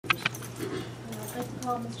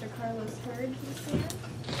call Mr. Carlos Hurd, please stand.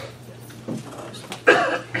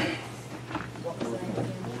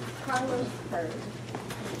 Carlos Hurd.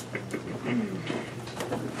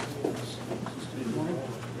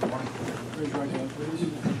 Raise your right hand, please.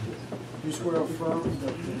 You swear or affirm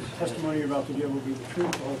that the testimony you're about to give will be the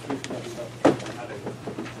truth, the whole truth, and nothing but the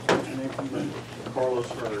truth. What's your name, please? Carlos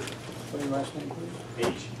Hurd. Spell your last name, please.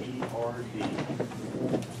 H-E-R-D.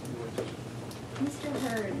 Mr.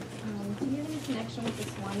 Hurd, do you have any connection with the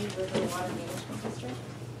Swanee River Water Management District?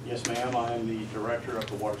 Yes, ma'am. I am the director of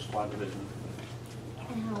the Water Supply Division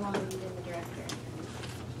And how long have you been the director?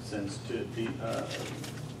 since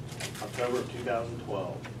October of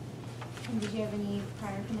 2012. And did you have any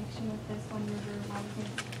prior connection with the Swanee River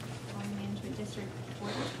Water Management District before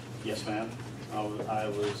that? Yes, ma'am. I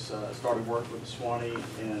was started work with Swanee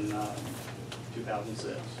in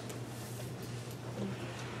 2006.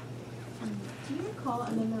 Do you recall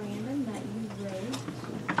a memorandum that you wrote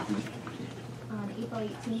on April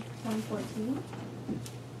 18th, 2014?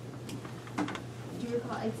 Do you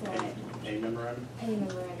recall? It's A memorandum? a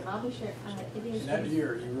memorandum. I'll be sure. It is. In that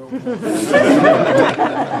year, you wrote.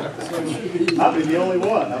 I'll be the only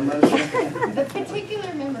one. I'm not. The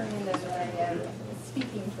particular memorandum that I am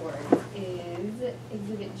speaking towards is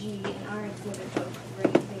Exhibit G, and our exhibit book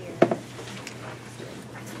right there.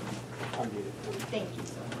 Thank you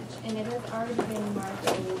so much. And it has already been marked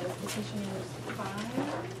as petitioner's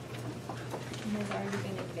file and has already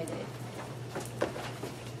been admitted.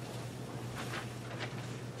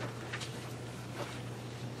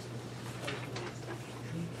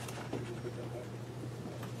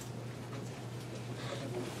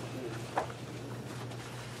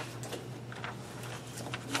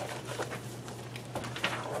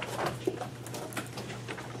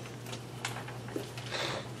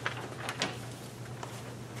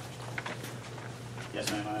 Yes,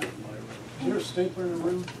 ma'am. I am familiar with Is there a stapler in the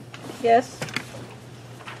room? Yes.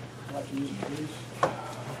 I'd like to use it, please.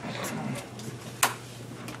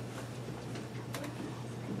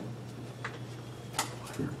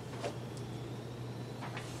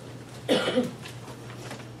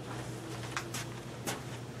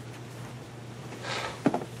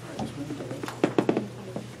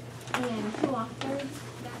 And who authored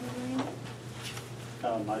that memorandum?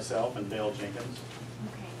 it. Myself and Dale Jenkins.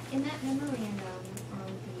 Okay. In that memorandum,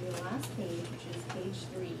 on the last page, which is page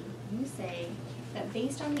 3, you say that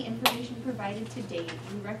based on the information provided to date,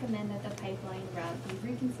 you recommend that the pipeline route be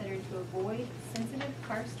reconsidered to avoid sensitive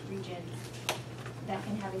karst regions that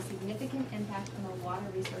can have a significant impact on the water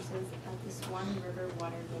resources of the Swanee River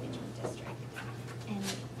Water Management District. And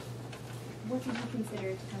what did you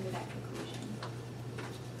consider to come to that conclusion?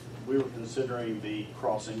 We were considering the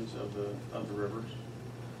crossings of the rivers.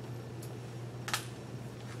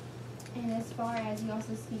 And as far as you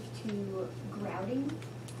also speak to grouting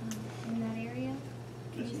in that area?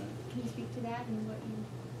 Yes, ma'am. Can you speak to that and what you?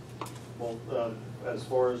 Well, as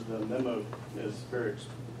far as the memo is very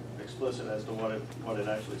explicit as to what it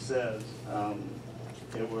actually says,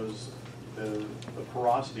 it was the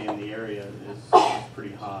porosity in the area is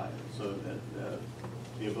pretty high, so that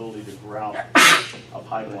the ability to grout a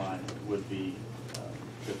pipeline would be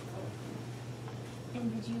difficult.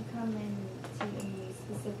 And did you come into any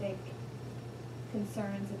specific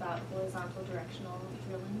concerns about horizontal directional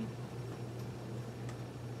drilling?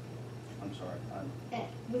 I'm sorry.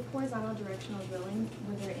 With horizontal directional drilling,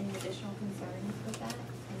 were there any additional concerns with that?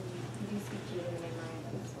 And you do speak to it in the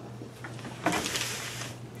memorandum as well.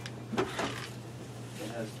 It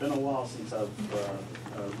has been a while since I've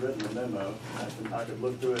written the memo. I could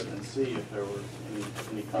look through it and see if there were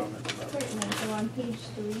any comments about it. Certainly. So on page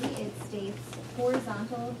 3, it states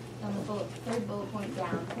horizontal, on the third bullet point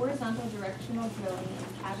down, horizontal directional drilling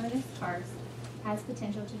in cavernous karst has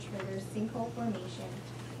potential to trigger sinkhole formation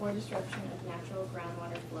or disruption of natural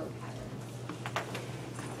groundwater flow patterns.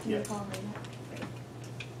 Do you Yes. recall reading that?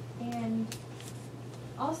 Great. And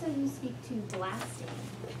also you speak to blasting.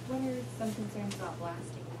 What are some concerns about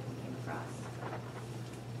blasting that you came across?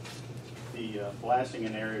 The blasting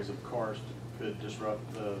in areas of karst could disrupt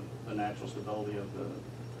the natural stability of the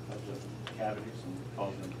cavities and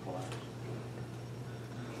cause them to collapse.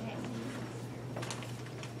 Okay.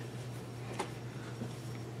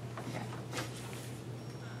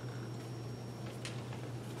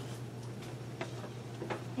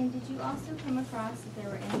 And did you also come across if there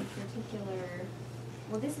were any particular,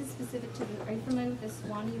 well, this is specific to the, are you familiar with the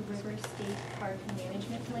Swanee River State Park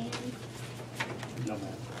Management Plan? No,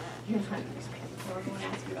 ma'am. You're not, so we're going to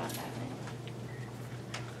ask you about that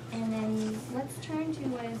then. And then let's turn to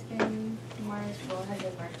what has been marked, well, has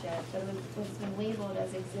been marked yet, but what's been labeled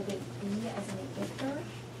as Exhibit B as an eclipser.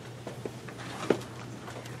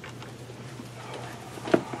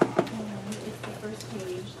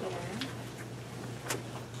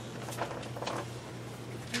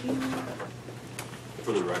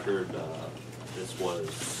 record, this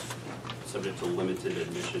was subject to limited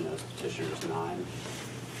admission as petitioners 9. I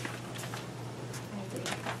agree.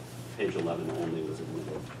 Page 11 only was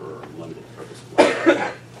admitted for limited purpose.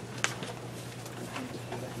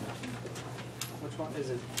 Which one? Is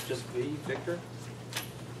it just V, Victor?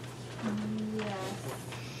 Yes.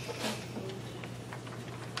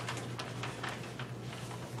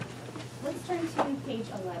 Let's turn to page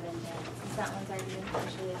 11 then, since that one's already been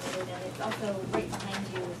officially admitted, and it's also right behind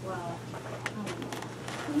you as well.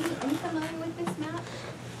 Are you familiar with this map?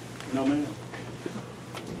 No, ma'am.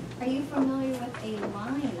 Are you familiar with a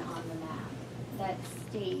line on the map that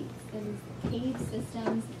states, that is Cave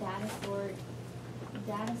Systems Data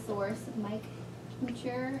Source Mike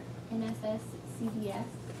Kucher, NSS CBS,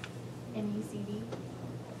 MUCD?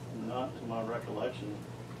 Not to my recollection.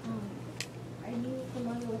 Are you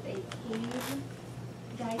familiar with a cave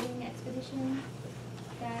diving expedition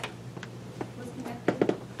that was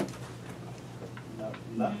conducted?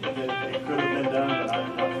 No, it could have been done, but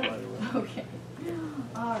I'm not familiar with it. Okay.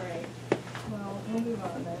 All right. Well, we'll move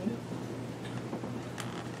on then.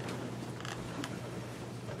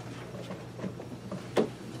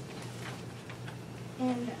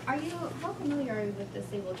 And how familiar are you with the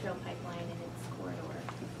Sable Trail pipeline and its corridor?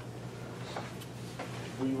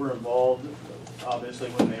 We were involved, obviously,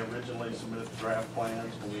 when they originally submitted the draft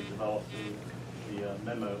plans, when we developed the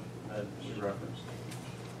memo that was referenced.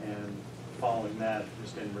 And following that,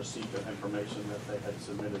 just in receipt of information that they had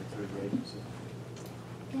submitted through the agency.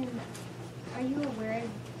 And are you aware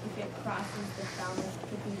if it crosses the Falmouth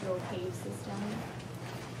Cathedral cave system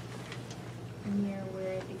near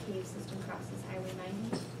where the cave system crosses Highway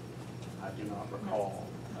 90? I do not recall.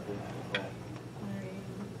 I do not recall.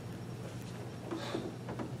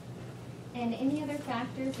 And any other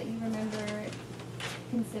factors that you remember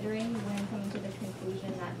considering when coming to the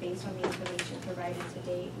conclusion that based on the information provided to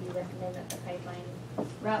date, we recommend that the pipeline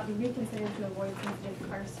route be reconsidered to avoid sensitive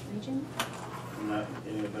karst region? Not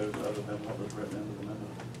any of those other than what was written into the memo.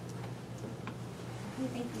 Okay,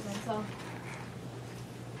 thank you, that's all.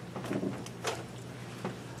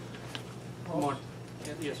 Good morning.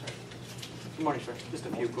 Yes, sir. Good morning, sir. Just a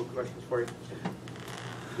few quick questions for you.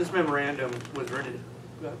 This memorandum was written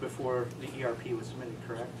before the ERP was submitted,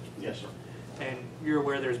 correct? Yes, sir. And you're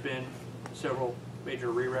aware there's been several major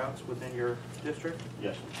reroutes within your district?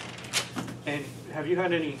 Yes, sir. And have you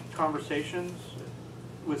had any conversations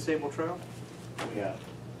with Sable Trail? We have.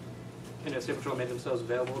 And has Sable Trail made themselves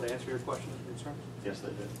available to answer your questions and concerns? Yes, they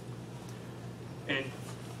did. And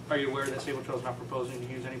are you aware that Sable Trail is not proposing to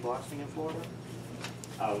use any blasting in Florida?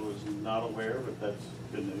 I was not aware, but that's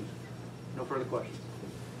good news. No further questions?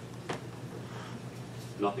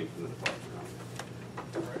 Nothing from the department.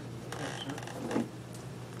 All right.